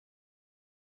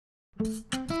Hello.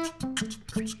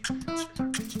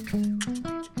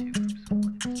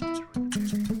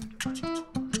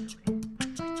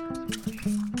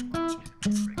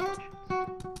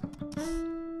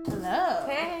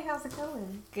 Hey, how's it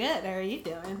going? Good. How are you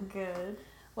doing? Good.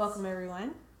 Welcome,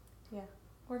 everyone. Yeah,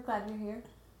 we're glad you're here.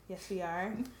 Yes, we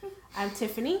are. I'm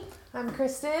Tiffany, I'm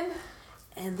Kristen.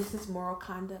 and this is Moral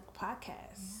Conduct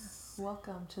Podcast. Yeah.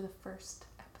 Welcome to the first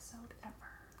episode ever.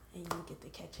 And you get to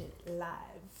catch it live.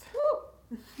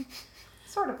 Woo!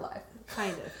 Sort of live.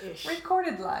 Kind of ish.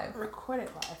 Recorded live. Recorded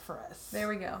live for us. There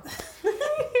we go.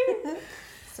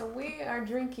 So we are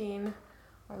drinking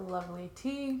our lovely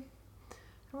tea. And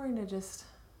we're going to just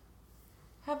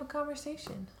have a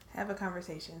conversation. Have a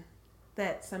conversation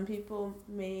that some people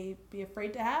may be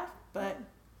afraid to have, but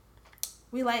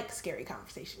we like scary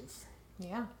conversations.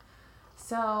 Yeah.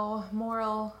 So,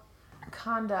 Moral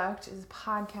Conduct is a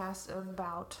podcast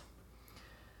about,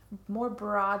 more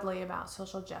broadly about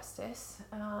social justice,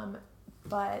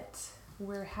 but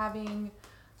we're having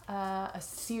a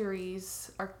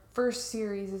series. Our first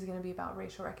series is going to be about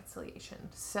racial reconciliation.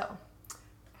 So,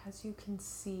 as you can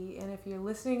see, and if you're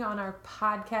listening on our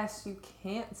podcast, you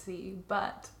can't see,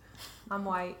 but I'm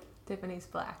white, Tiffany's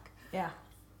black. Yeah.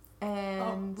 And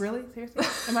oh, really? Seriously?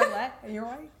 Am I black and you're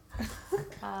white?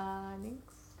 I think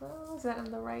so. Is that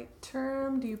the right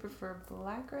term? Do you prefer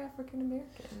black or African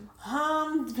American?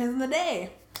 Depends on the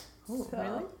day. Oh, So,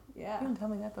 really? Yeah. You didn't tell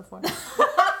me that before.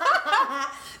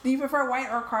 Do you prefer white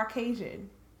or Caucasian?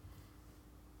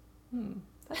 Never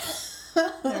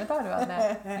thought about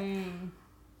that. I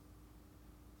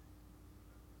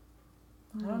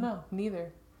don't know.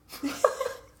 Neither.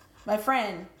 My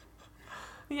friend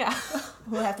Yeah.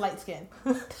 who has light skin.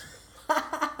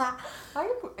 I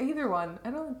could put either one.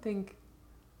 I don't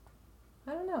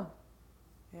know.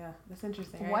 Yeah, that's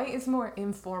interesting. Right? White is more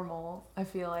informal, I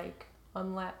feel like.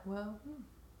 Unless,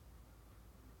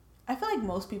 I feel like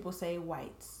most people say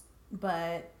whites,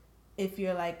 but if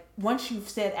you're like, once you've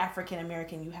said African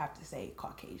American, you have to say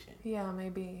Caucasian. yeah,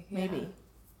 maybe. Yeah.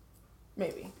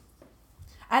 Maybe.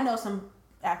 I know some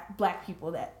black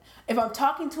people that, if I'm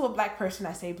talking to a black person,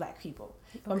 I say black people.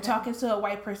 If I'm talking to a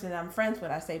white person that I'm friends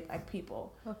with, I say black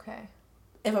people. Okay.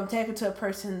 If I'm talking to a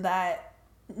person that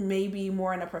may be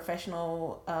more in a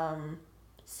professional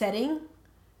setting,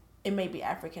 it may be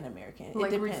African American.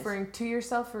 Like it depends. referring to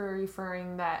yourself or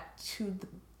referring that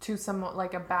to someone,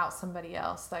 like about somebody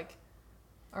else, like,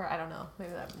 or I don't know,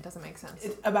 maybe that doesn't make sense.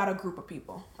 It's about a group of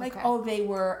people. Like, Okay. oh, they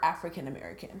were African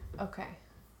American. Okay.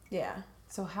 Yeah.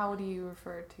 So how do you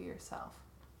refer to yourself?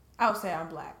 I would say I'm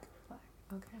black.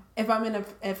 Okay. If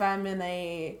I'm in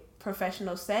a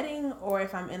professional setting, or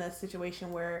if I'm in a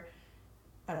situation where,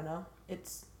 I don't know,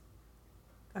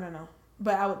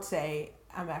 but I would say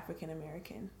I'm African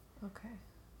American. Okay.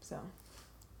 So,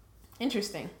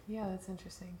 interesting. Yeah, that's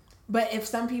interesting. But if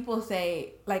some people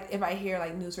say, like, if I hear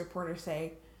like news reporters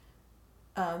say,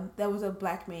 that was a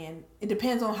black man, it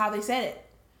depends on how they said it.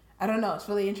 I don't know. It's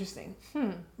really interesting.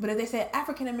 But if they say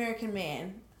African American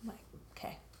man, I'm like,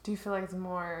 okay. Do you feel like it's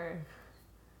more?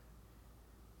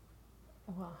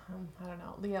 Well, I don't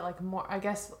know. Yeah, like more. I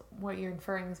guess what you're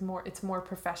inferring is more. It's more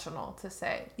professional to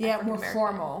say. Yeah, more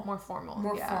formal. More formal.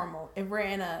 More yeah. formal. If we're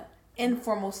in a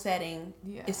informal setting,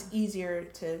 Yeah. it's easier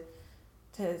to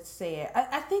say it.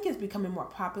 I think it's becoming more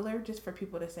popular just for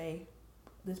people to say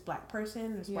this black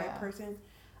person, this white person.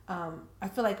 I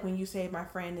feel like when you say my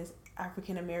friend is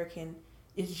African American,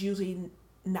 it's usually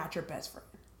not your best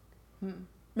friend.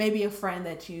 Maybe a friend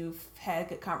that you've had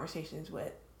good conversations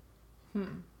with.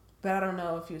 But I don't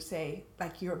know if you say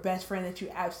like your best friend that you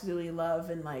absolutely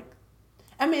love and like,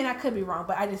 I mean, I could be wrong,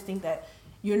 but I just think that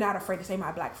you're not afraid to say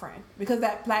my black friend, because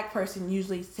that black person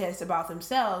usually says about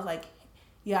themselves like,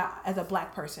 yeah, as a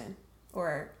black person,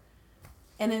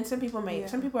 and then some people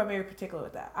are very particular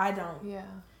with that. I don't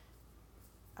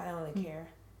really care,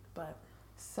 but.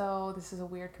 So this is a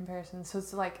weird comparison. So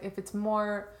it's like if it's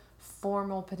more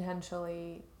formal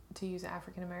potentially to use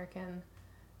African American,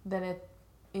 then it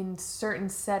in certain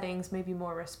settings may be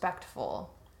more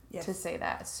respectful to say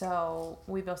that. So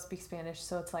we both speak Spanish,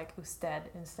 so it's like usted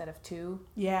instead of tú.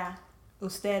 Yeah,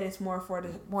 usted is more for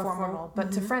the more formal.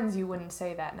 But to friends, you wouldn't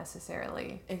say that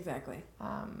necessarily. Exactly.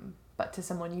 But to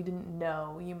someone you didn't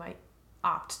know, you might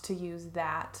opt to use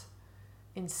that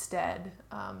instead,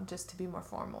 just to be more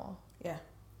formal. Yeah.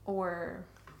 Or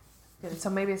so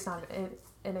maybe it's not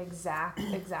an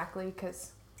exactly,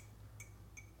 because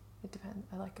it depends.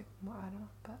 I like it more. I don't know,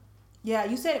 but yeah,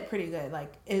 you said it pretty good.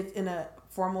 Like it's in a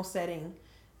formal setting.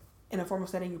 In a formal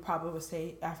setting, you probably would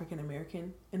say African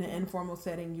American. In an informal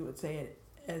setting, you would say it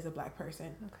as a black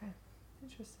person. Okay,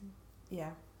 interesting. Yeah.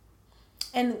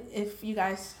 And if you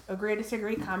guys agree or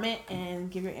disagree, comment and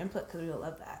give your input because we would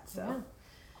love that. So,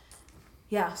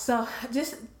 yeah. So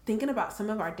just thinking about some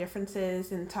of our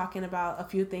differences and talking about a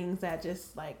few things that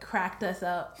just like cracked us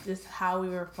up, just how we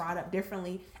were brought up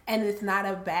differently. And it's not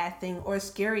a bad thing or a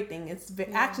scary thing. It's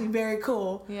actually very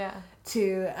cool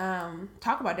to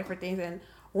talk about different things. And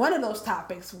one of those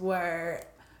topics were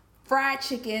fried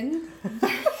chicken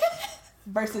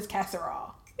versus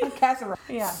casserole. Casserole.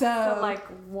 Yeah. So like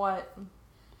what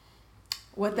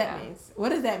that means. What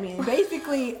does that mean?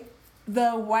 Basically,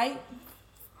 the white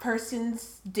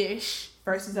person's dish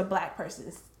versus a black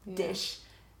person's dish,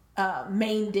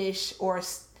 main dish or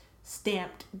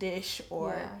stamped dish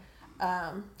or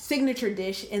signature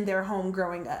dish in their home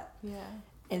growing up. Yeah.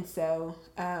 And so,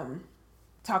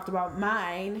 talked about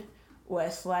mine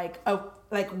was like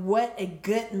what a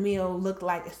good meal looked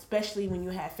like, especially when you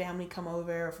had family come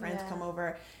over or friends come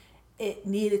over. It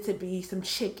needed to be some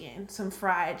chicken, some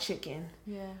fried chicken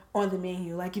on the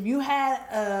menu. Like if you had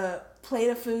a plate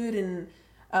of food and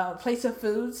plates of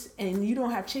foods and you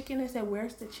don't have chicken, they said,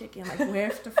 where's the chicken? Like,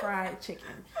 where's the fried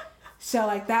chicken? So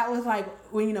like that was like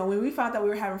when we found out we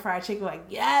were having fried chicken, like,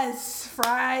 yes,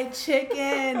 fried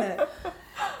chicken.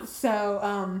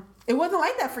 So it wasn't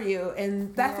like that for you,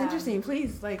 and that's interesting.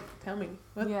 Please, like, tell me.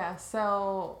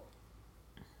 So,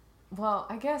 well,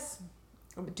 I guess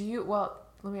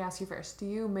let me ask you first. Do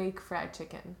you make fried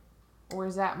chicken? Or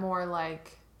is that more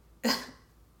like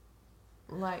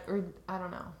or I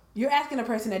don't know. You're asking a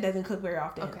person that doesn't cook very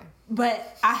often. Okay.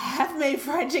 But I have made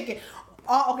fried chicken.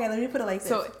 Oh, okay, let me put it like this.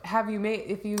 So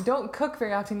if you don't cook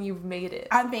very often, you've made it.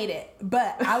 I made it.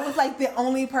 But I was like the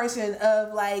only person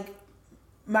of like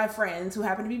my friends who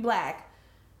happen to be black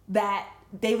that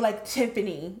they were like,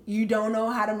 Tiffany, you don't know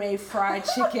how to make fried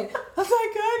chicken. I was like,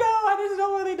 I know, I just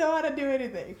don't really know how to do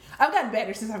anything. I've gotten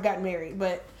better since I've gotten married,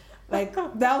 but like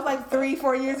that was like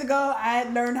 3-4 years ago. I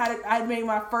had learned I made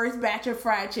my first batch of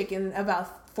fried chicken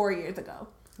about 4 years ago.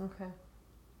 Okay.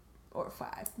 Or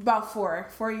 5. About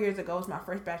 4 years ago was my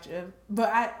first batch of,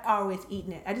 but I always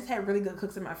eaten it. I just had really good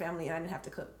cooks in my family and I didn't have to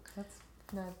cook.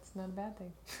 That's not a bad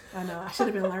thing. I know, I should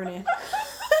have been learning.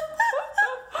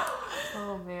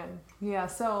 Oh man. Yeah,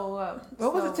 so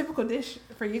what was a typical dish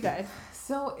for you guys?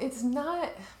 So it's not,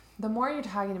 the more you're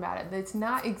talking about it, it's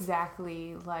not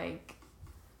exactly like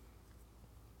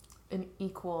an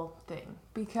equal thing,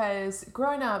 because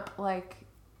growing up, like,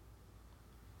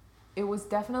 it was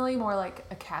definitely more like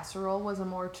a casserole was a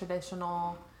more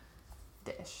traditional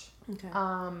dish. Okay.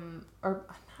 Or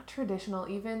not traditional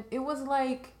even. It was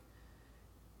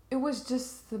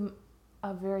just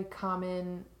a very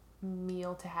common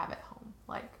meal to have at home.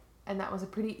 Like, and that was a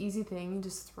pretty easy thing. You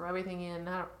just throw everything in.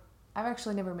 I've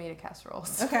actually never made a casserole.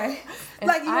 So. Okay.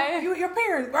 Like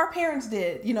our parents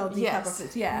did, these type of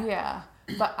foods. Yeah. Yeah.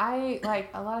 But I, like,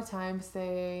 a lot of times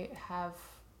they have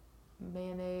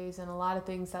mayonnaise and a lot of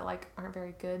things that like aren't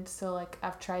very good, so like I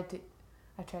try to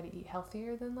eat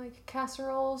healthier than like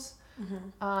casseroles.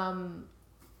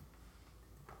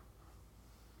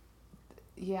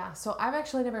 So I've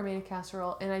actually never made a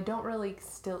casserole, and I don't really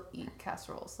still eat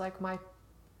casseroles. Like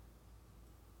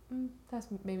that's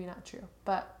maybe not true,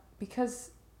 but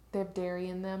because they have dairy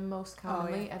in them most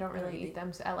commonly, I don't really eat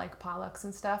them at like potlucks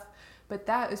and stuff. But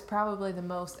that is probably the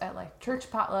most at like church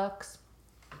potlucks.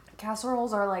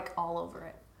 Casseroles are like all over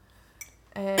it,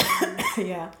 and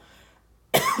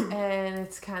and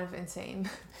it's kind of insane.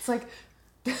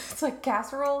 It's like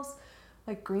casseroles,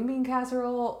 like green bean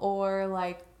casserole, or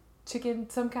like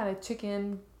some kind of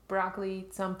chicken, broccoli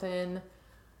something,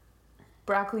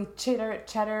 broccoli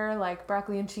cheddar, like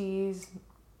broccoli and cheese,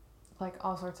 like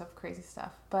all sorts of crazy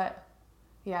stuff. But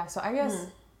yeah, so I guess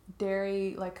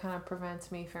dairy like kind of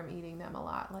prevents me from eating them a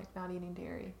lot, like not eating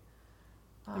dairy.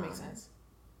 That makes sense.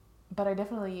 But I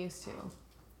definitely used to,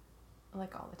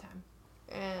 like, all the time.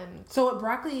 And so would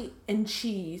broccoli and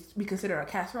cheese be considered a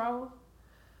casserole?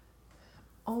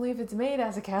 Only if it's made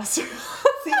as a casserole.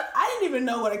 See, I didn't even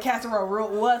know what a casserole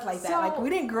was like that. So, like, we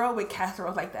didn't grow up with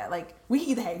casseroles like that. Like, we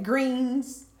either had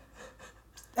greens.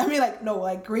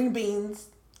 Like green beans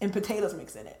and potatoes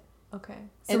mixed in it. Okay.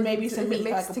 So and maybe some meat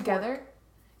mixed like together? Pork.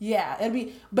 Yeah, it'd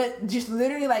be, but just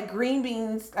literally like green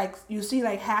beans, like you see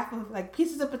like half of like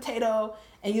pieces of potato,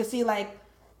 and you'll see like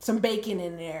some bacon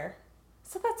in there.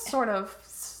 So that's sort of,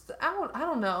 I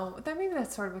don't know. Maybe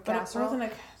that's sort of a casserole.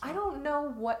 I don't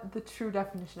know what the true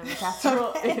definition of a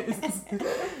casserole is.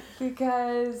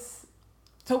 Because.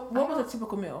 So what was a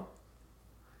typical meal?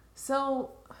 So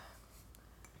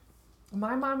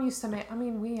my mom used to make,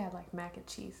 we had like mac and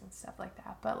cheese and stuff like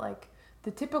that, but like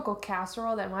the typical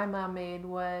casserole that my mom made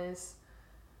was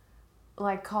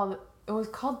like called it was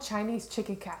called Chinese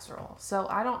chicken casserole. So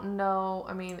I don't know.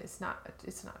 I mean, it's not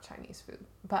Chinese food,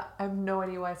 but I have no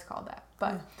idea why it's called that.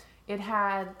 But it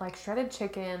had like shredded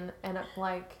chicken and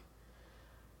like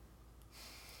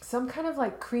some kind of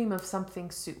like cream of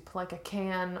something soup, like a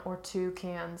can or 2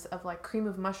 cans of like cream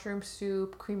of mushroom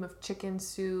soup, cream of chicken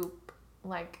soup,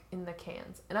 like in the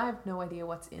cans. And I have no idea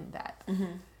what's in that.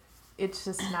 Mm-hmm. It's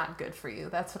just not good for you.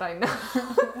 That's what I know.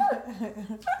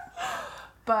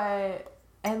 But,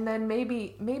 and then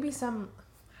maybe some,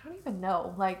 I don't even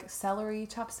know, like celery,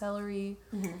 chopped celery,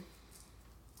 mm-hmm.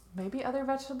 maybe other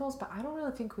vegetables, but I don't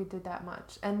really think we did that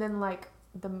much. And then like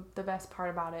the best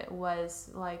part about it was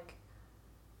like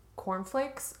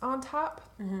cornflakes on top.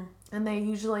 Mm-hmm. And they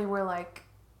usually were like,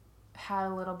 had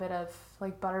a little bit of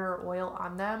like butter or oil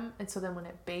on them. And so then when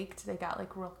it baked, they got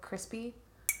like real crispy.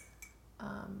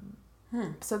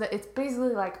 So that it's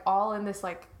basically like all in this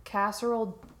like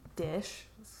casserole dish.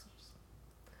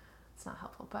 It's not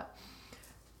helpful, but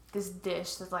this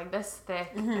dish that's like this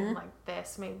thick mm-hmm. and like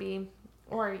this maybe,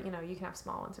 or you know, you can have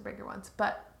small ones or bigger ones,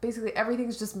 but basically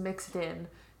everything's just mixed in.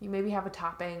 You maybe have a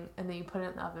topping and then you put it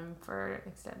in the oven for an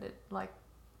extended like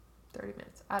 30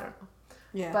 minutes. I don't know.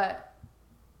 Yeah. But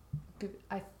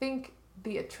I think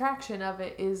the attraction of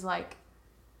it is like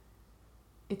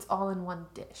it's all in one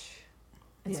dish.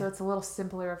 And so it's a little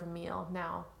simpler of a meal.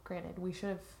 Now, granted, we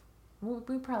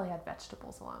probably had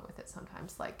vegetables along with it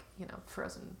sometimes, like, you know,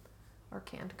 frozen or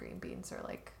canned green beans or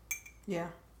like a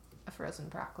frozen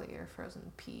broccoli or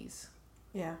frozen peas.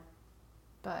 Yeah.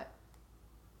 But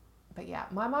yeah,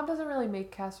 my mom doesn't really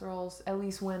make casseroles, at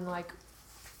least when like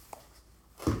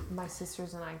my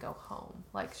sisters and I go home.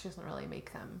 Like she doesn't really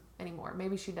make them anymore.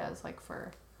 Maybe she does like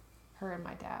for her and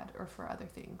my dad or for other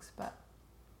things, but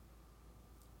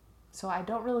so I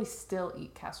don't really still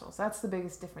eat casseroles. That's the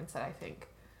biggest difference that I think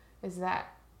is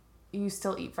that you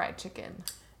still eat fried chicken.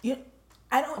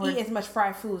 I don't eat as much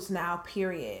fried foods now,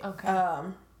 period. Okay.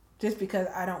 Just because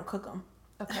I don't cook them.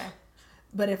 Okay.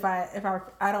 But if I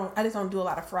just don't do a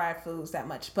lot of fried foods that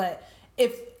much. But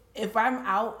if I'm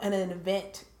out at an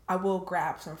event, I will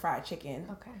grab some fried chicken.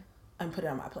 Okay. And put it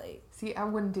on my plate. See, I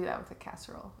wouldn't do that with a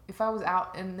casserole. If I was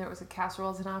out and there was a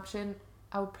casserole as an option,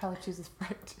 I would probably choose this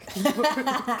fried chicken.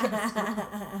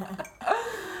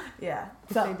 Yeah.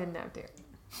 If they didn't have dairy.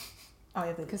 Oh,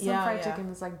 yeah. Because some fried chicken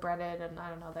is like breaded and I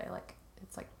don't know,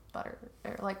 it's like butter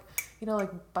or like, you know,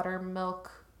 like buttermilk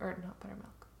or not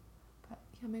buttermilk, but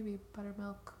yeah, maybe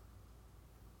buttermilk.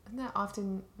 Isn't that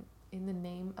often in the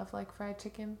name of like fried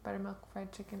chicken, buttermilk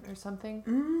fried chicken or something?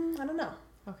 I don't know.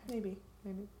 Okay. Maybe.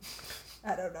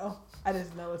 I don't know. I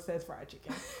just know it says fried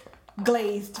chicken.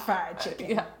 Glazed fried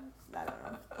chicken. Yeah. I don't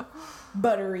know.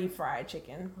 Buttery fried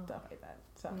chicken, stuff like that.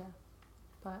 So yeah.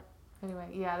 But anyway,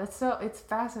 yeah, it's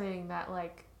fascinating that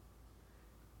like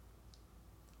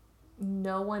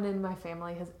no one in my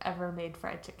family has ever made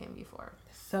fried chicken before.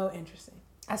 So interesting.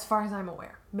 As far as I'm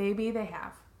aware. Maybe they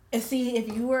have. And see,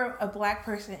 if you were a black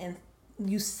person and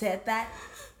you said that,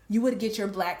 you would get your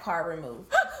black card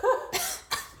removed.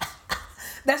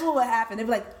 That's what would happen. They'd be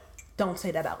like, don't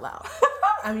say that out loud.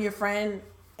 I'm your friend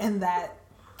and that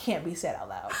can't be said out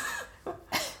loud.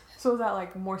 So is that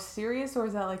like more serious or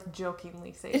is that like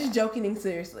jokingly say It's joking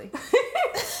seriously.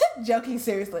 Joking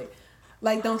seriously.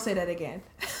 Like, don't say that again.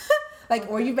 Like,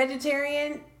 were you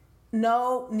vegetarian?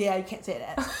 No. Yeah, you can't say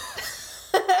that.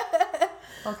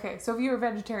 Okay, so if you were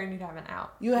vegetarian, you'd have an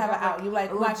out. You have an out. Like, you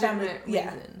like my family.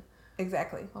 Yeah, reason.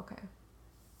 Exactly. Okay.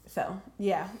 So,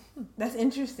 yeah. That's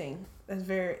interesting. That's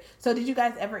very... So, did you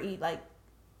guys ever eat, like,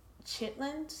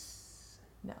 chitlins?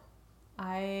 No.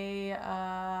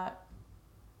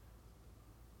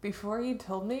 Before you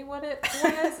told me what it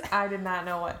was, I did not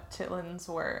know what chitlins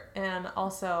were. And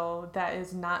also, that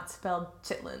is not spelled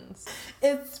chitlins.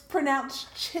 It's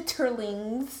pronounced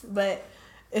chitterlings, but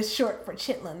it's short for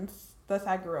chitlins. That's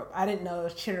how I grew up. I didn't know it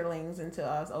was chitterlings until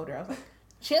I was older. I was like,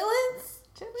 chitlins?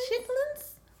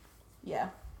 Chitlins? Yeah.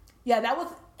 Yeah, that was...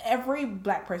 Every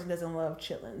black person doesn't love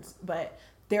chitlins, but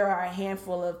there are a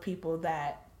handful of people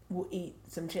that will eat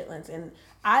some chitlins, and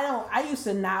I used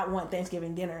to not want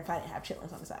Thanksgiving dinner if I didn't have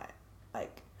chitlins on the side.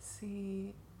 Like,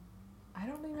 see, I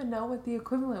don't even know what the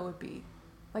equivalent would be.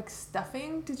 Like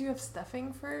stuffing? Did you have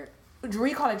stuffing for?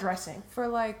 We call it dressing. For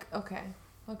like, okay,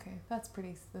 that's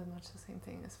pretty much the same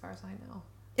thing as far as I know.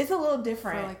 It's a little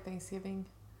different. For like Thanksgiving.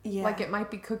 Yeah. Like it might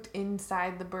be cooked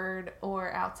inside the bird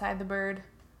or outside the bird.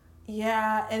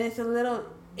 Yeah, and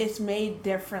it's made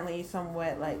differently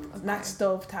somewhat, like not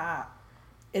stovetop.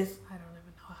 I don't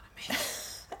even know how to make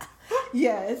it.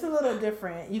 Yeah, it's a little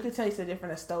different. You could tell it's a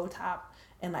different stovetop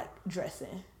and like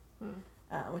dressing,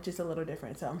 which is a little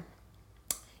different. So,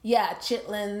 yeah,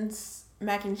 chitlins.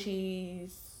 mac and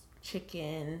cheese,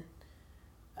 chicken,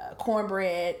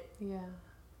 cornbread,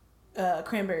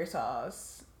 cranberry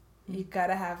sauce. You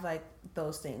gotta have like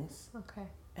those things. Okay.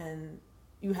 And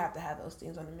you have to have those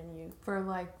things on the menu for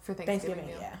Thanksgiving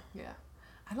meal. Yeah.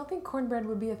 I don't think cornbread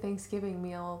would be a Thanksgiving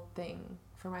meal thing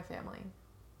for my family.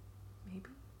 Maybe.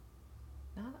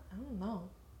 Not. I don't know.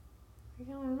 I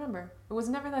can't remember. It was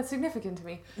never that significant to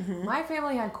me. Mm-hmm. My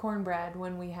family had cornbread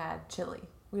when we had chili.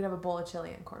 We'd have a bowl of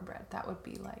chili and cornbread. That would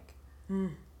be like,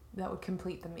 that would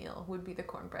complete the meal, would be the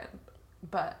cornbread.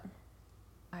 But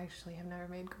I actually have never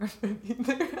made cornbread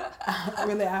either.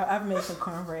 Really, I've made some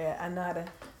cornbread. I know how to,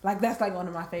 like, that's like one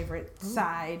of my favorite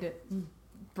side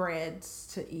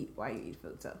breads to eat while you eat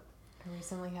food. So I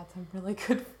recently had some really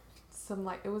good,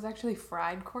 it was actually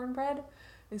fried cornbread.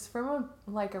 It's from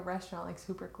a restaurant like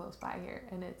super close by here,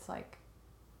 and it's like,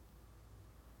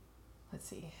 let's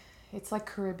see, it's like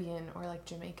Caribbean or like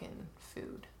Jamaican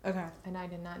food. Okay. And I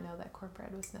did not know that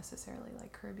cornbread was necessarily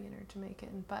like Caribbean or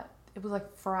Jamaican, but it was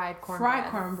like fried cornbread.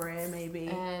 Fried cornbread, maybe.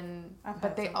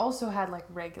 But they also had like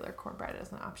regular cornbread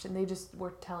as an option. They just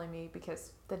were telling me,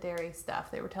 because the dairy stuff,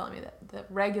 they were telling me that the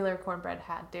regular cornbread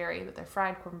had dairy, but their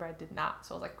fried cornbread did not.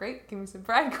 So I was like, great, give me some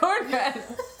fried cornbread.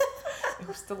 It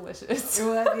was delicious. It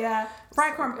was, yeah.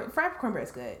 Fried cornbread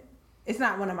is good. It's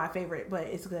not one of my favorite, but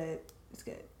it's good. It's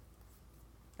good.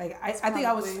 Like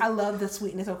I love the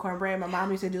sweetness of cornbread. My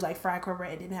mom used to do like fried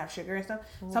cornbread. It didn't have sugar and stuff.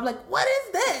 So I'm like, what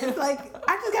is this? Like,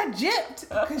 I just got gypped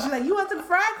because she's like, you want some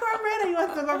fried cornbread or you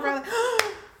want some cornbread?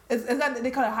 It's not, they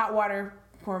call it hot water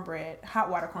cornbread.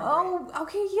 Oh,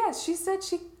 okay, yes. She said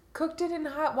she cooked it in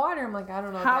hot water. I'm like, I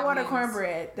don't know. Hot water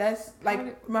cornbread. That's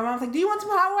like, my mom's like, do you want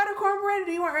some hot water cornbread or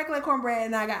do you want regular cornbread?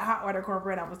 And I got hot water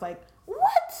cornbread. I was like,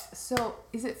 what? So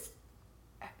is it?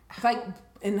 It's like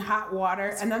in hot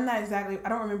water, and I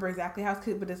don't remember exactly how it's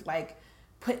cooked, but it's like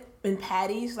put in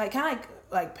patties, like kind of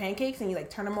like pancakes, and you like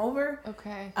turn them over.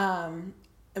 Okay. And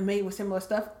made with similar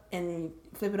stuff, and you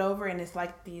flip it over, and it's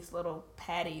like these little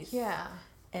patties. Yeah.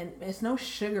 And it's no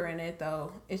sugar in it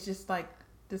though. It's just like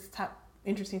this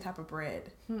interesting type of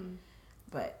bread.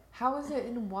 But how is it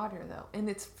in water though? And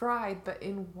it's fried, but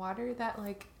in water that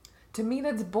like, to me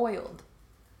that's boiled.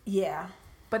 Yeah.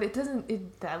 But it doesn't.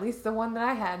 At least the one that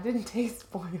I had didn't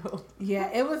taste boiled. Yeah,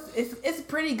 it's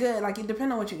pretty good. Like, it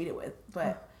depends on what you eat it with,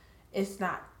 but it's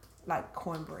not like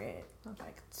cornbread,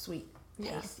 like sweet,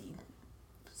 tasty,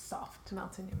 soft.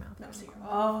 Melts in your mouth.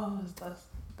 Oh,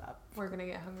 stop. We're gonna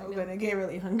get hungry. We're gonna get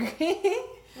really hungry.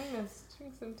 I'm gonna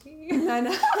drink some tea. I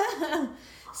know.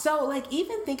 So, like,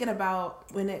 even thinking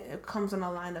about when it comes on the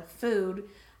line of food,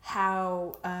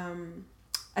 how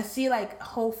I see like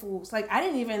Whole Foods. Like, I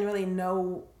didn't even really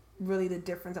know the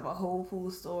difference of a Whole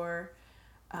Foods store.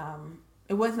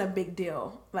 It wasn't a big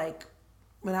deal. Like,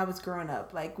 when I was growing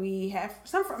up, like, we have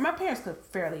my parents cooked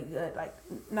fairly good. Like,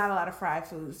 not a lot of fried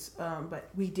foods, but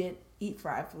we did eat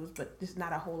fried foods, but just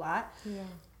not a whole lot. Yeah.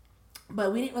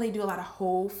 But we didn't really do a lot of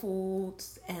Whole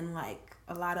Foods and like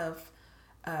a lot of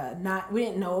we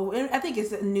didn't know. I think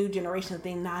it's a new generation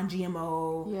thing,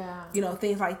 non-GMO. Yeah.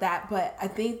 Things like that. But I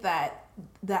think that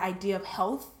the idea of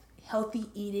healthy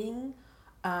eating,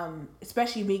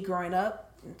 especially me growing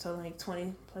up, so like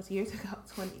 20 plus years ago,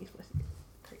 20 plus years,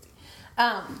 crazy.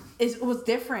 It was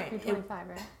different. You're 25,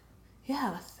 right?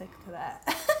 Yeah, let's stick to that.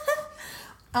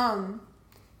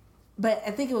 But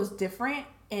I think it was different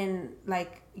in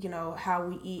like, how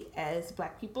we eat as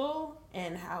Black people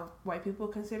and how white people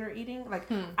consider eating. Like,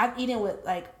 I've eaten with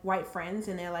like white friends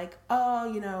and they're like,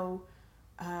 oh,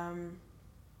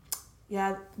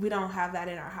 yeah, we don't have that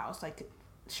in our house, like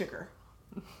sugar.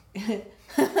 And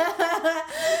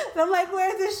I'm like,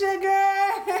 where's the sugar?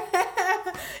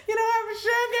 You don't have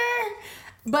sugar.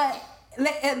 But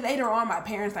later on, my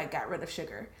parents like got rid of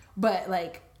sugar. But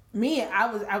like me,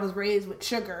 I was raised with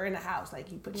sugar in the house.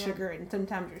 Like, you put sugar in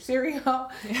sometimes your cereal.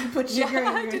 You put sugar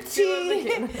in your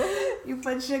tea. You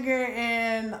put sugar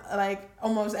in like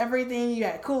almost everything. You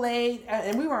had Kool-Aid,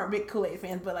 and we weren't big Kool-Aid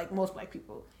fans, but like most Black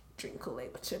people drink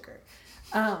Kool-Aid with sugar.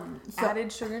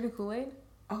 Added sugar to Kool-Aid?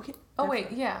 Okay. Oh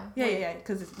wait, yeah. Yeah.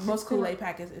 Because most Kool-Aid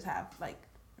packets have like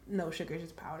no sugar,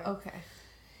 just powder. Okay.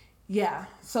 Yeah,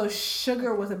 so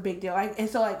sugar was a big deal. Like, and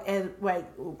so like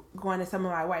going to some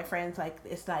of my white friends, like,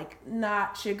 it's like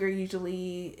not sugar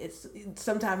usually. It's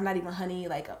sometimes not even honey,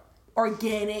 like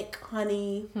organic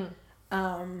honey.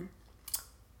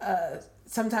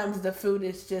 Sometimes the food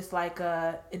is just like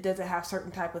it doesn't have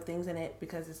certain type of things in it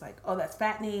because it's like, oh, that's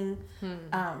fattening.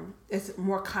 It's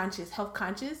more health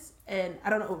conscious, and I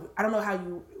don't know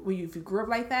how if you grew up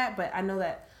like that, but I know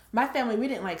that my family, we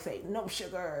didn't like say no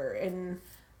sugar, and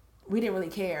we didn't really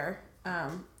care.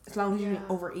 as long as you didn't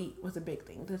overeat was a big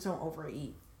thing. Just don't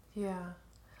overeat. Yeah.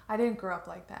 I didn't grow up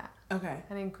like that. Okay.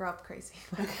 I didn't grow up crazy.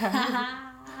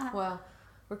 Well,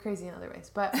 we're crazy in other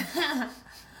ways. But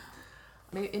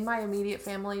in my immediate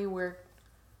family, we're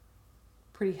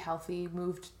pretty healthy,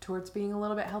 moved towards being a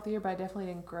little bit healthier, but I definitely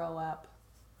didn't grow up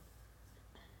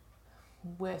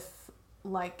with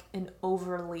like an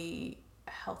overly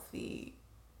healthy,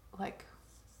 like,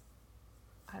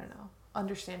 I don't know,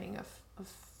 understanding of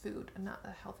food. And not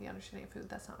a healthy understanding of food.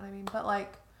 That's not what I mean. But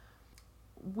like,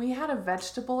 we had a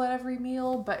vegetable at every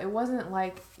meal, but it wasn't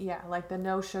like, like the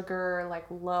no sugar, like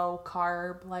low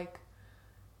carb, like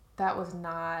that was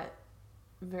not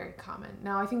very common.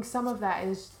 Now, I think some of that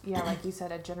is, like you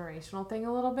said, a generational thing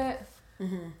a little bit.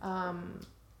 Mm-hmm.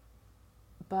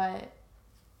 But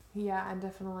yeah, I'm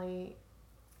definitely,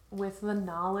 with the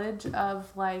knowledge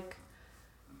of like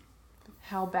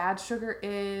how bad sugar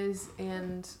is,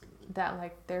 and that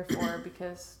like, therefore,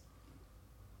 because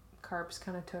carbs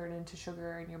kind of turn into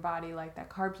sugar in your body, like that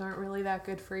carbs aren't really that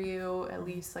good for you, at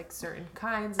least like certain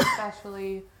kinds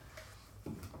especially.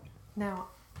 Now,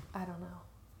 I don't know.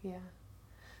 Yeah.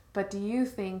 But do you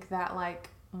think that like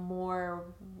more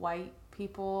white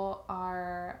people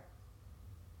are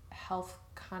health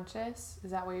conscious?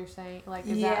 Is that what you're saying? Like,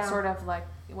 is that sort of like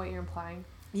what you're implying?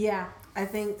 Yeah, I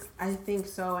think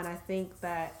so. And I think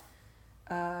that,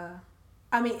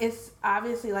 I mean, it's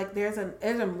obviously like there's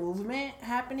a movement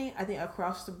happening, I think,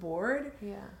 across the board.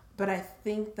 Yeah. But I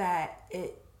think that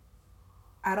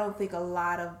I don't think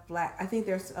I think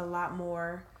there's a lot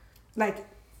more, like,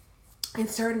 in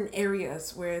certain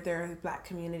areas where there are Black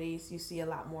communities, you see a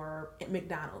lot more at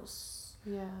McDonald's.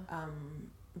 Yeah.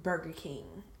 Burger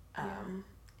King.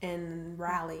 And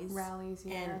Rallies.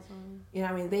 Yeah. And, you know,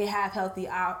 I mean, they have healthy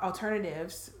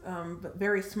alternatives, but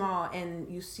very small.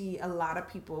 And you see a lot of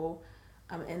people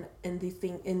in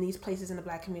these places in the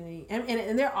Black community.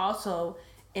 And they're also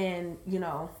in, you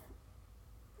know,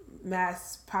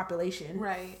 mass population.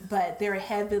 Right. But they're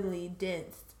heavily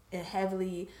dense and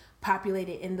heavily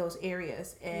populated in those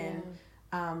areas. And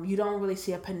you don't really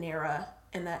see a Panera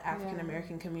in the African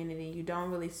American community. You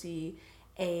don't really see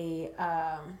a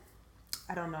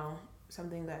I don't know,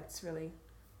 something that's really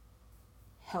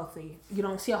healthy. You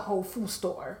don't see a Whole Food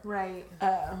store, right,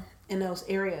 in those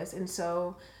areas. And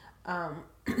so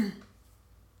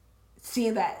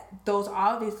seeing that those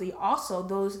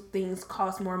things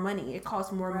cost more money. It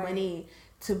costs more money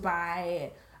to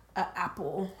buy an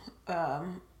apple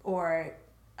or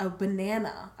a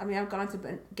banana. I mean, I've gone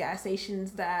to gas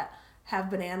stations that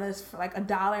have bananas for like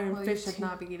 $1.50. You should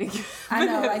not be eating. I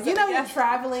know, like, you know, you're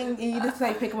traveling and you just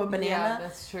like pick up a banana. Yeah,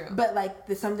 that's true. But like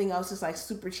there's something else that's like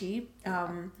super cheap.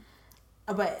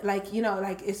 But like, you know,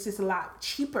 like it's just a lot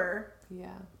cheaper. Yeah.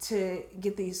 To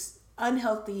get these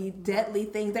unhealthy, deadly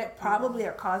things that probably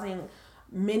are causing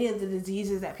many of the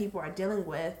diseases that people are dealing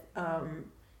with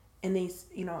in these,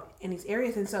 you know, in these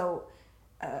areas. And so,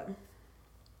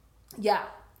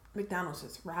 McDonald's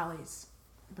is Rallies,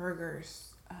 burgers.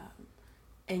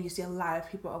 And you see a lot of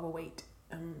people overweight,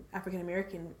 African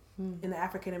American in the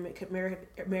African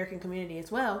American community as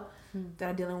well, that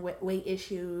are dealing with weight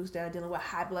issues, that are dealing with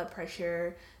high blood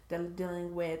pressure, that are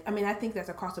dealing with. I mean, I think that's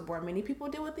across the board. Many people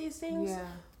deal with these things,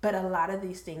 but a lot of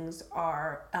these things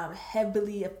are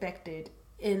heavily affected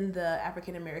in the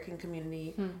African American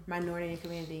community, minority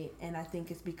community, and I think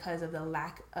it's because of the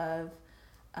lack of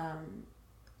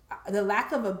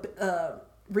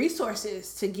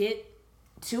resources to get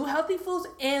to healthy foods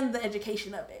and the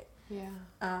education of it. Yeah.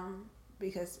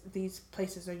 Because these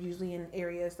places are usually in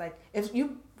areas like, if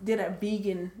you did a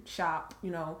vegan shop, you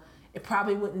know, it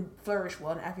probably wouldn't flourish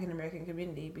well in the African American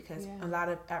community because a lot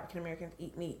of African Americans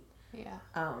eat meat. Yeah.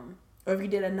 Or if you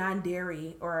did a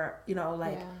non-dairy, or, you know,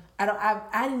 like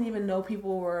I didn't even know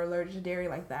people were allergic to dairy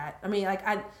like that. I mean, like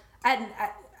I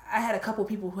had a couple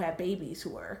people who had babies who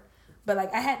were, but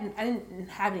like I didn't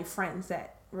have any friends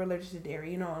that were allergic to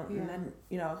dairy, you know, and then,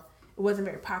 you know, it wasn't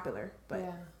very popular, but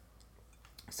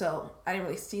so I didn't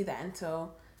really see that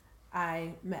until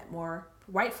I met more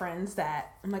white friends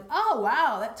that I'm like, oh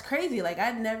wow, that's crazy. Like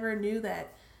I never knew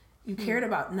that you cared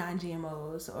about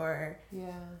non-GMOs or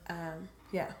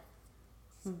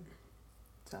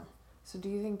So do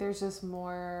you think there's just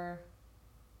more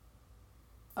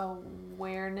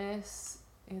awareness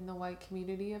in the white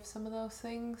community of some of those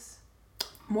things?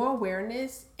 More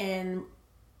awareness, and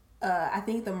I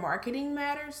think the marketing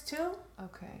matters too.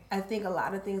 Okay. I think a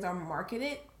lot of things are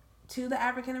marketed to the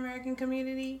African American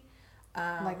community.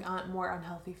 More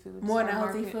unhealthy foods. More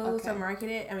unhealthy foods are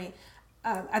marketed. I mean,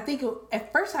 I think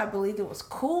at first I believed it was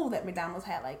cool that McDonald's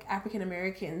had like African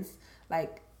Americans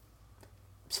like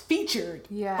featured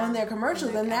on their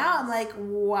commercials. And now I'm like,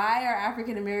 why are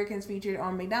African Americans featured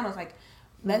on McDonald's? Like,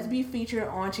 let's be featured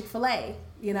on Chick-fil-A,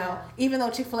 you know, even though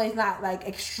Chick-fil-A is not like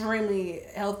extremely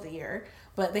healthier,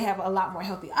 but they have a lot more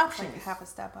healthy options. Like half a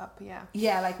step up,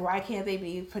 Yeah, like why can't they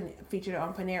be featured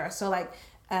on Panera? So like,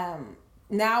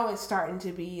 now it's starting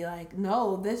to be like,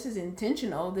 no, this is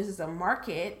intentional. This is a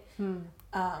market.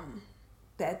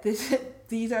 That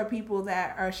these are people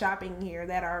that are shopping here,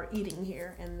 that are eating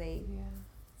here, and they. Yeah.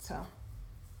 So.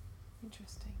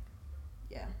 Interesting.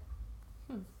 Yeah.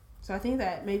 So I think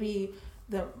that maybe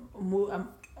the move,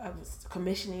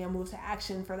 commissioning a move to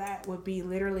action for that would be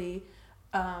literally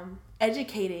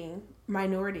educating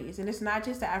minorities, and it's not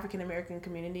just the African American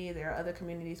community. There are other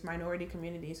communities, minority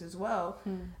communities as well,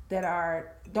 that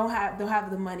don't have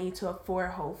the money to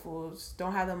afford Whole Foods,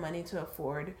 don't have the money to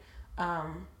afford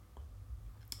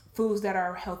foods that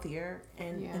are healthier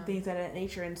and things of that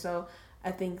nature. And so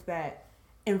I think that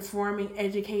informing,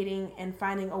 educating, and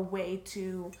finding a way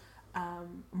to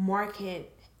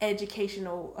market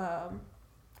educational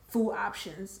food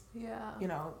options, you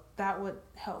know, that would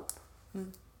help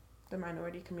the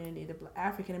minority community, the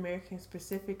African Americans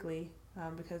specifically,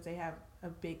 because they have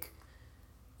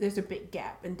there's a big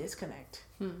gap and disconnect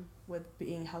with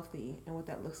being healthy and what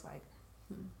that looks like.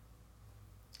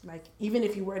 Like, even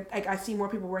if you work, like, I see more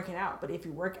people working out, but if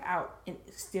you work out and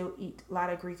still eat a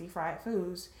lot of greasy fried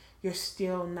foods, you're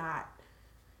still not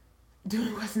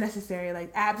doing what's necessary. Like,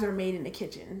 abs are made in the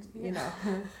kitchen, you know.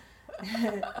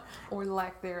 Or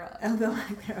lack thereof.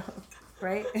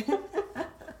 Right?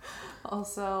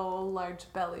 Also,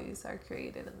 large bellies are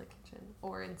created in the kitchen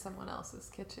or in someone else's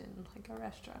kitchen, like a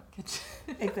restaurant kitchen.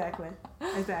 Exactly.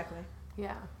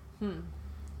 Yeah.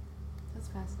 That's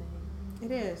fascinating.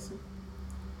 It is.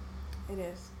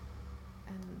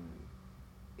 And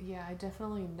yeah, I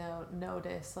definitely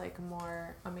notice like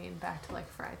more, I mean, back to like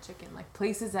fried chicken, like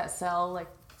places that sell like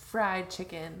fried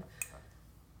chicken,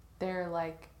 they're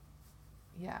like,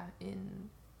 in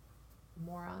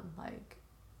more on like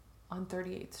on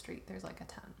 38th Street, there's like a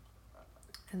ton.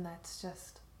 And that's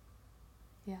just,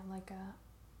 like a,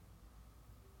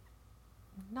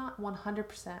 not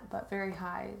 100%, but very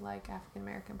high, like African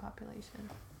American population.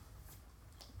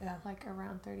 Yeah. Like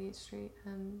around 38th Street.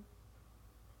 And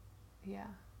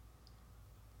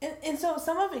And so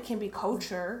some of it can be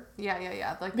culture.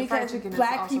 Yeah. Like, because fried chicken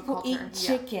Black is also people culture. eat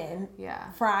chicken.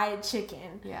 Yeah. Fried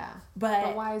chicken. Yeah.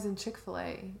 But why isn't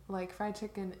Chick-fil-A, like, fried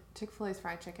chicken, Chick-fil-A's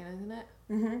fried chicken, isn't it?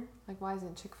 Mm-hmm. Like, why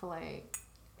isn't Chick-fil-A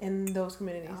in those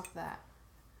communities off that?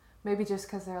 Maybe just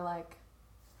because they're like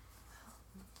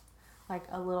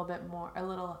a little bit more, a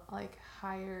little like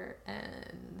higher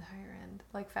end,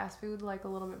 like fast food, like a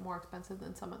little bit more expensive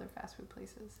than some other fast food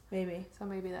places. Maybe. So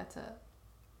maybe that's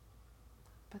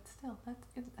but still,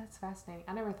 that's fascinating.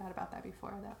 I never thought about that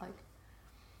before. That like.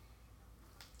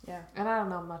 Yeah. And I don't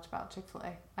know much about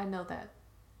Chick-fil-A. I know that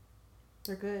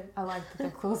they're good. I like that they're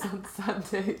closed on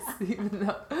Sundays, even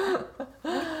though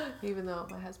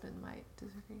my husband might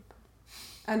disagree. But.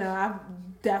 I know, I've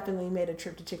definitely made a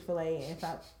trip to Chick-fil-A and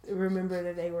I remember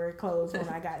that they were closed when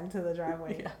I got into the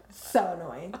driveway. Yeah. So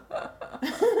annoying.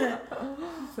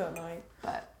 So annoying.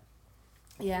 But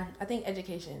yeah, I think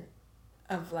education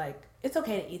of like, it's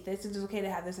okay to eat this, it's okay to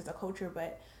have this as a culture,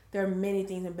 but there are many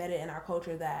things embedded in our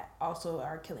culture that also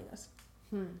are killing us.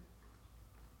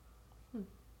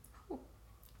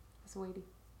 It's weighty.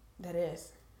 That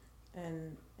is.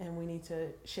 And we need to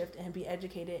shift and be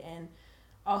educated and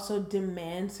also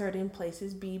demand certain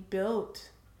places be built.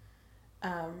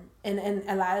 And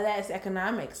a lot of that is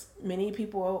economics. Many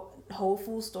people, Whole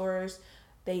Food stores,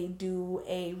 they do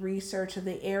a research of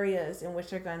the areas in which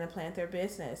they're going to plant their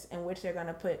business, in which they're going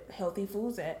to put healthy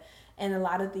foods at. And a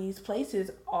lot of these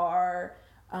places are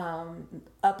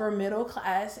upper middle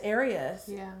class areas.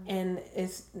 Yeah. And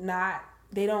it's not,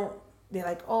 they're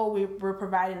like, oh, we're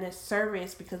providing this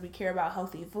service because we care about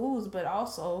healthy foods, but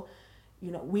also,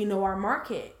 you know, we know our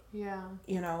market. Yeah.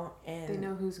 You know, and they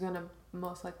know who's going to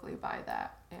most likely buy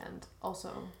that, and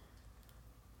also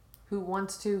who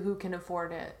wants to, who can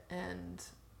afford it, and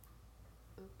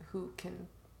who can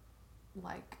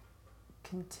like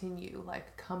continue,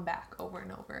 like come back over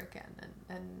and over again,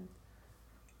 and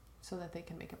so that they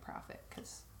can make a profit,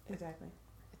 because exactly,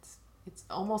 it's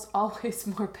almost always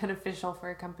more beneficial for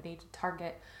a company to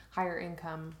target higher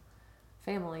income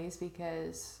families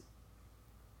because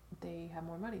they have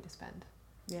more money to spend.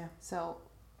 Yeah. So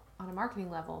on a marketing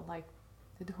level, like,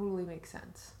 it totally makes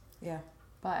sense. Yeah.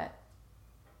 But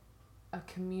a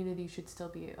community should still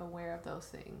be aware of those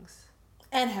things.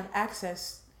 And have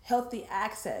healthy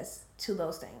access to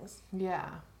those things. Yeah.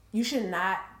 You should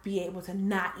not be able to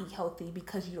not eat healthy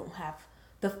because you don't have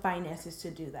the finances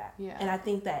to do that. Yeah. And I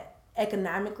think that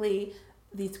economically,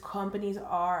 these companies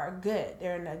are good.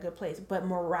 They're in a good place. But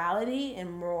morality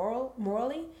and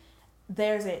morally,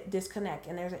 there's a disconnect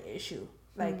and there's an issue.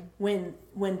 Like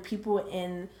when people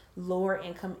in lower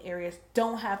income areas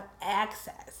don't have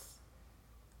access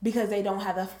because they don't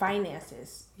have the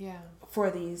finances for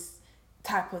these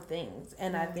type of things.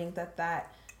 And I think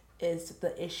that is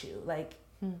the issue. Like,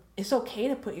 it's okay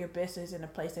to put your business in a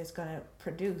place that's going to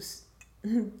produce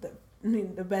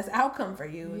the best outcome for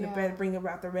you and bring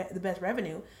about the best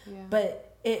revenue. Yeah.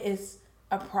 But it is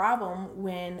a problem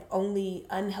when only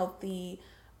unhealthy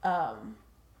and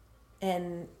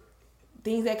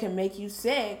things that can make you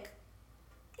sick,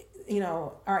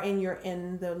 are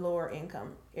in the lower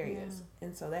income areas. Yeah.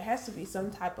 And so there has to be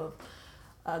some type of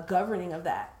governing of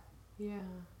that. Yeah.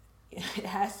 It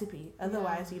has to be.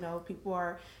 Otherwise,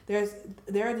 people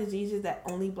there are diseases that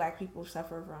only Black people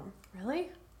suffer from.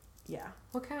 Really? Yeah.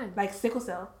 What kind? Like sickle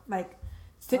cell.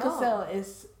 Sickle cell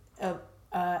is a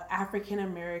African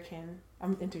American.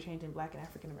 I'm interchanging Black and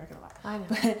African American a lot. I know.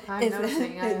 I'm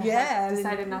noticing. I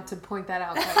decided not to point that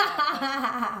out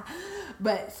quite yet.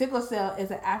 But sickle cell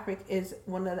is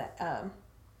one of the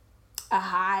a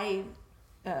high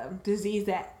disease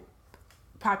that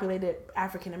populated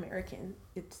African American.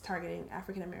 It's targeting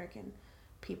African American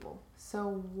people.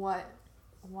 So what?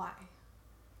 Why?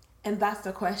 And that's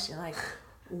the question. Like,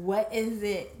 what is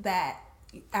it that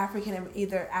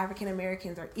either African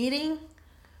Americans are eating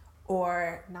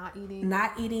or not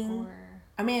eating? Or...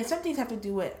 I mean, some things have to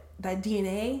do with the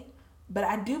DNA, but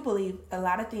I do believe a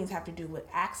lot of things have to do with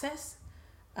access,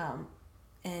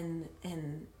 and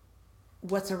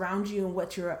what's around you and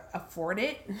what you're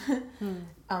afforded.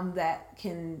 That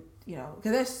can, because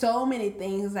there's so many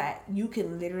things that you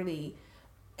can literally,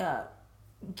 how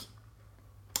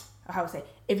would I say,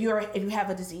 if you have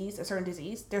a certain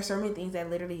disease, there's so many things that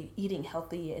literally eating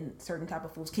healthy and certain type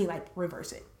of foods can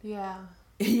reverse it. Yeah.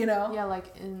 Yeah,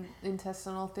 like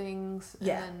intestinal things.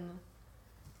 Yeah. And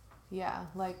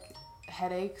like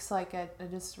headaches. Like I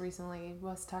just recently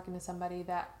was talking to somebody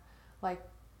that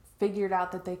figured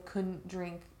out that they couldn't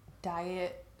drink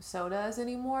diet sodas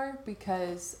anymore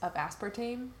because of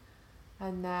aspartame,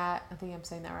 and that, I think I'm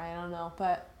saying that right, I don't know,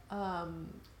 but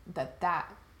that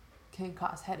can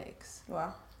cause headaches.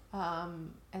 Wow.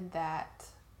 And that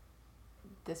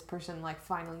this person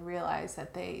finally realized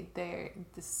that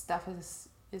this stuff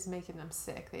is making them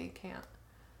sick. They can't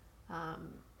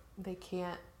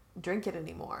drink it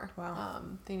anymore. Wow.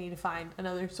 They need to find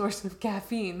another source of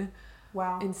caffeine.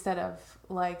 Wow. Instead of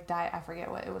diet, I forget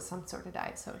what it was, some sort of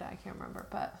diet soda, I can't remember,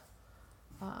 but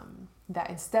that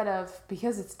instead of,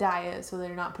 because it's diet, so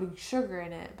they're not putting sugar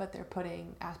in it, but they're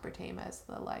putting aspartame as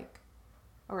the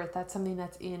or that's something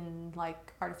that's in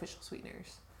artificial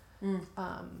sweeteners.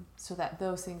 So that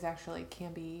those things actually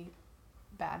can be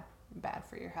bad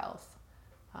for your health.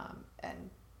 And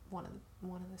one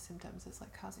of the symptoms is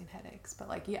causing headaches, but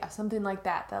something like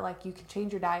that you can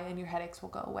change your diet and your headaches will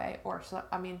go away. Or so,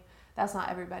 I mean, that's not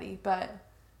everybody, but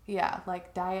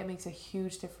diet makes a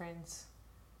huge difference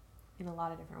in a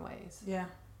lot of different ways. Yeah.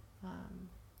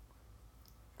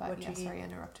 But sorry, I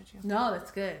interrupted you. No,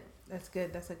 that's good. That's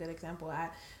good. That's a good example.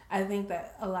 I think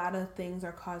that a lot of things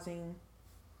are causing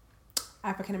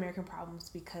African American problems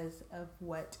because of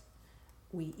what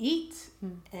we eat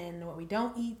and what we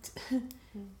don't eat,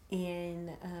 and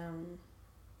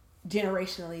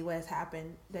generationally what has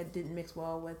happened that didn't mix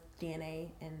well with DNA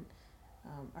and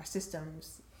our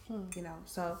systems.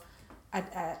 So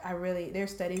I really,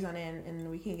 there's studies on it, and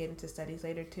we can get into studies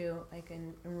later too,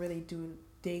 and really do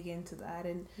dig into that,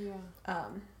 and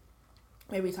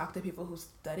maybe talk to people who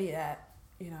study that.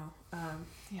 We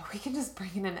can just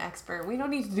bring in an expert. We don't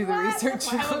need to do the research.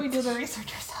 Why don't we do the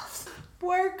research ourselves?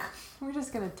 Work. We're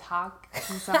just gonna talk,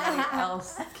 and somebody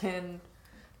else can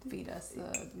feed us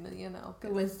the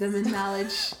wisdom and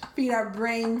knowledge. Feed our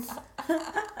brains.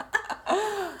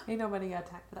 Ain't nobody got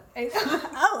time for that.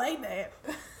 I like that.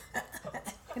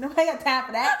 Ain't nobody got time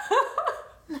for that.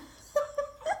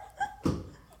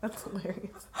 That's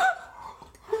hilarious.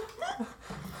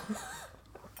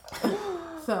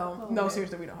 So, no,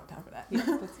 seriously, we don't have time for that.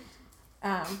 Yeah,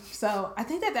 so I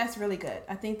think that's really good.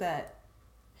 I think that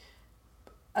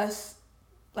us,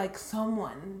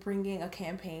 someone bringing a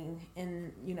campaign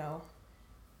and,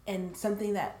 and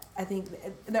something that I think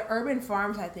the urban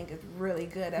farms, I think, is really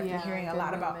good. I've been hearing a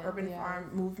lot about urban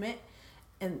farm movement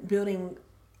and building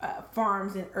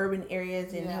farms in urban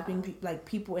areas and helping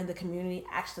people in the community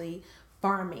actually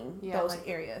farming those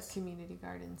areas. Community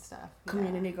garden stuff.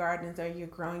 Community gardens, or you're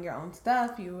growing your own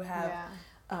stuff. You have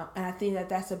And I think that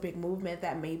that's a big movement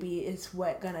that maybe is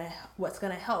what's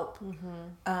gonna help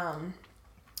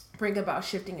bring about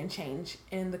shifting and change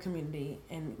in the community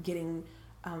and getting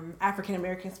African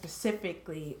Americans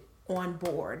specifically on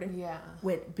board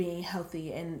with being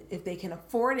healthy. And if they can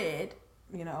afford it,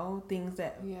 things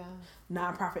that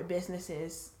non-for-profit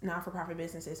businesses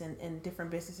and different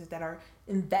businesses that are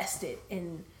invested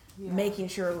in making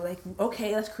sure, like,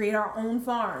 okay, let's create our own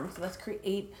farms, let's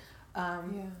create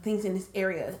things in this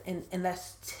area, and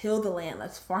let's till the land,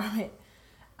 let's farm it,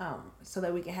 so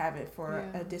that we can have it for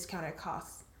a discounted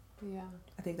cost.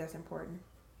 I think that's important.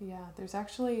 There's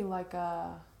actually like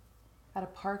at a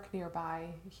park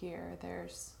nearby here,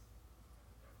 there's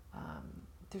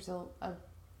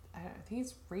I think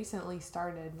it's recently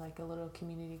started like a little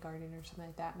community garden or something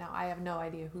like that. Now I have no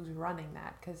idea who's running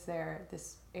that, because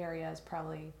this area is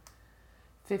probably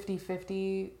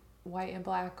 50-50 white and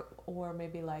black, or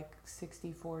maybe like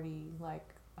 60-40, like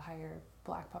higher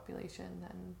black population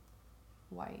than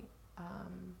white.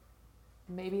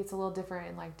 Maybe it's a little different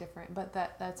and like different, but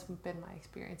that's been my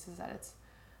experience, is that it's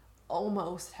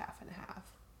almost half and half.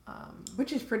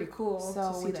 Which is pretty cool.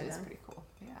 Which is pretty cool,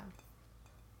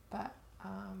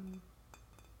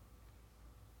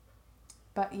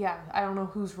 But yeah, I don't know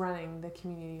who's running the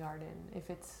community garden. If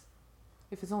it's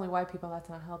only white people, that's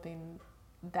not helping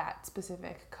that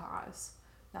specific cause.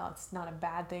 Now, it's not a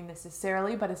bad thing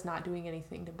necessarily, but it's not doing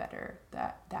anything to better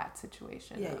that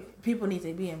situation. Yeah, people need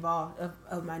to be involved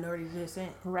of minority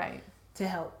descent, right? To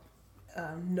help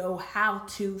know how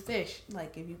to fish.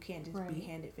 Like, if you can't just be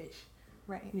handed fish,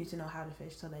 right? You need to know how to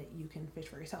fish so that you can fish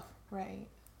for yourself, right?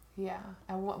 Yeah,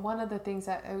 and one of the things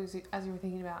that as you were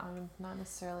thinking about, I'm not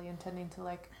necessarily intending to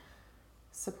like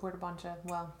support a bunch of,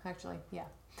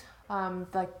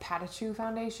 like Patachu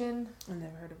Foundation. I've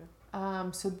never heard of it.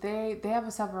 So they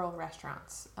have several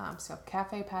restaurants. So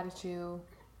Cafe Patachu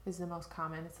is the most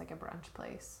common. It's like a brunch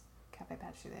place. Cafe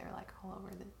Patachu, they're like all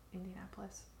over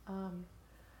Indianapolis.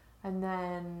 And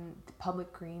then the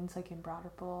Public Greens, like in Broad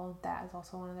Ripple, that is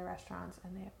also one of the restaurants.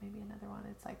 And they have maybe another one.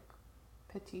 It's like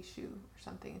Petit Choux or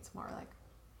something. It's more like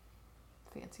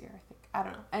fancier, I think. I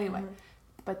don't know. Anyway,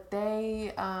 but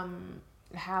they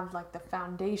have like the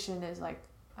foundation is like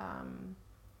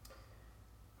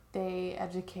they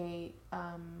educate,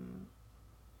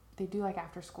 they do like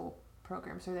after school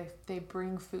programs, or they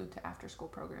bring food to after school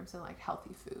programs, and like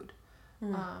healthy food.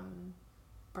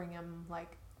 Bring them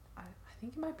like, I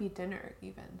think it might be dinner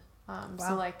even. Wow.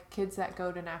 So like kids that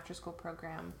go to an after school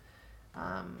program,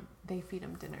 they feed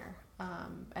them dinner.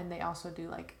 And they also do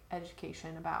like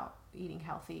education about eating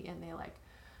healthy, and they like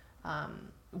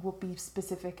will be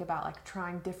specific about like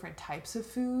trying different types of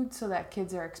food so that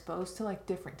kids are exposed to like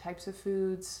different types of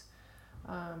foods.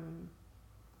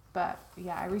 But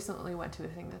yeah, I recently went to a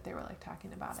thing that they were like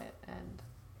talking about it, and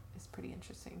it's pretty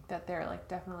interesting that they're like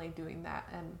definitely doing that.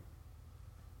 And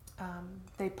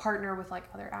they partner with like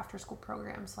other after school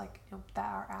programs like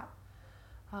that are at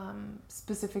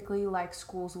specifically like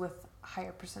schools with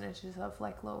higher percentages of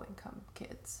like low income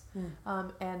kids.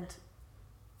 And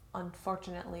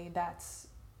unfortunately there's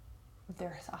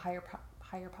a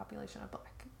higher population of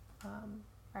black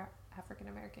or African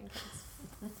American kids.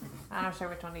 I'm not sure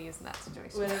which one to use in that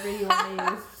situation. Whatever you want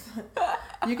to use.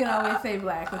 You can always say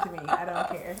black with me. I don't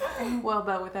care. Well,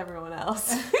 but with everyone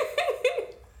else.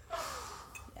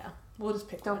 Yeah. We'll just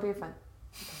pick Don't be offended.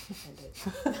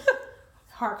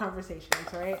 Hard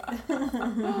conversations, right?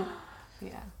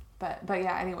 Yeah. But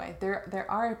yeah, anyway, there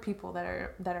are people that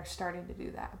are starting to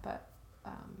do that, but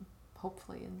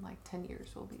hopefully in like 10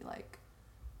 years we'll be like,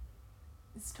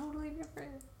 it's totally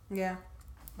different. Yeah.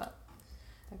 But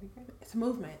that'd be great. It's a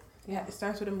movement. Yeah. It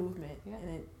starts with a movement. Yeah.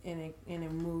 And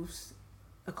it moves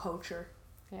a culture.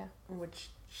 Yeah. Which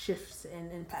shifts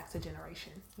and impacts a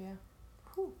generation. Yeah.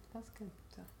 Whew, that's good.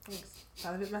 So thanks.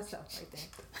 Thought of it myself right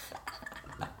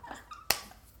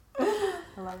there.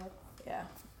 I love it. Yeah.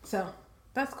 So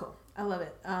that's cool. I love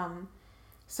it.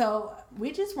 So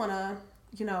we just want to,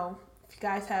 if you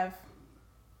guys have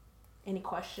any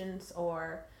questions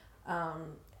or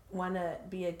want to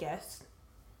be a guest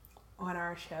on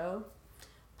our show,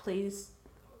 please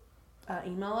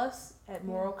email us at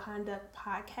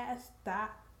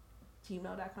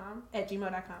moralconductpodcast@gmail.com,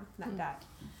 not dot.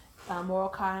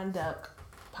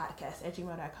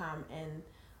 moralconductpodcast@gmail.com, and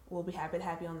we'll be happy to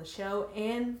have you on the show.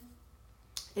 And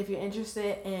if you're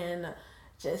interested in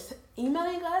just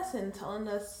emailing us and telling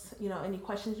us, any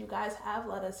questions you guys have,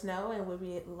 let us know, and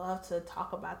we'd love to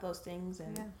talk about those things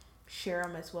and share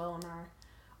them as well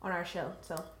on our show.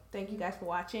 So thank you guys for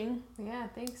watching. Yeah,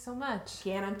 thanks so much.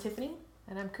 Again, I'm Tiffany.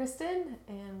 And I'm Kristen,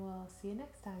 and we'll see you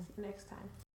next time. See you next time.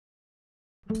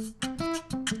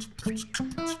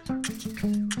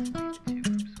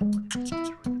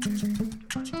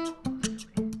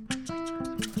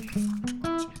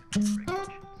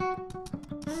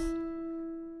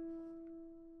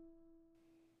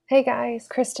 Hey guys,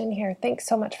 Kristen here. Thanks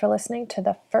so much for listening to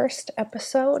the first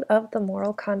episode of the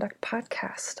Moral Conduct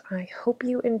Podcast. I hope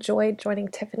you enjoyed joining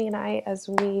Tiffany and I as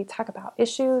we talk about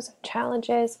issues and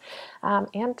challenges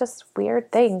and just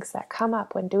weird things that come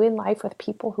up when doing life with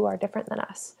people who are different than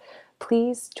us.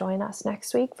 Please join us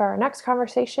next week for our next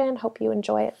conversation. Hope you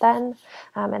enjoy it then.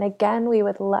 And again, we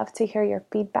would love to hear your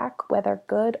feedback, whether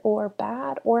good or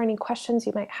bad, or any questions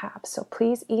you might have. So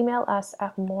please email us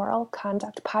at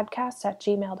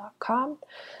moralconductpodcast@gmail.com.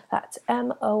 That's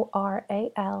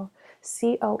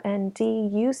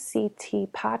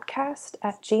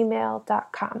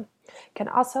moralconductpodcast@gmail.com. You can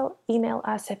also email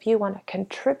us if you want to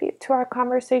contribute to our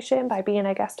conversation by being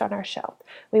a guest on our show.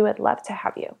 We would love to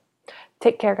have you.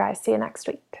 Take care, guys. See you next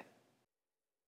week.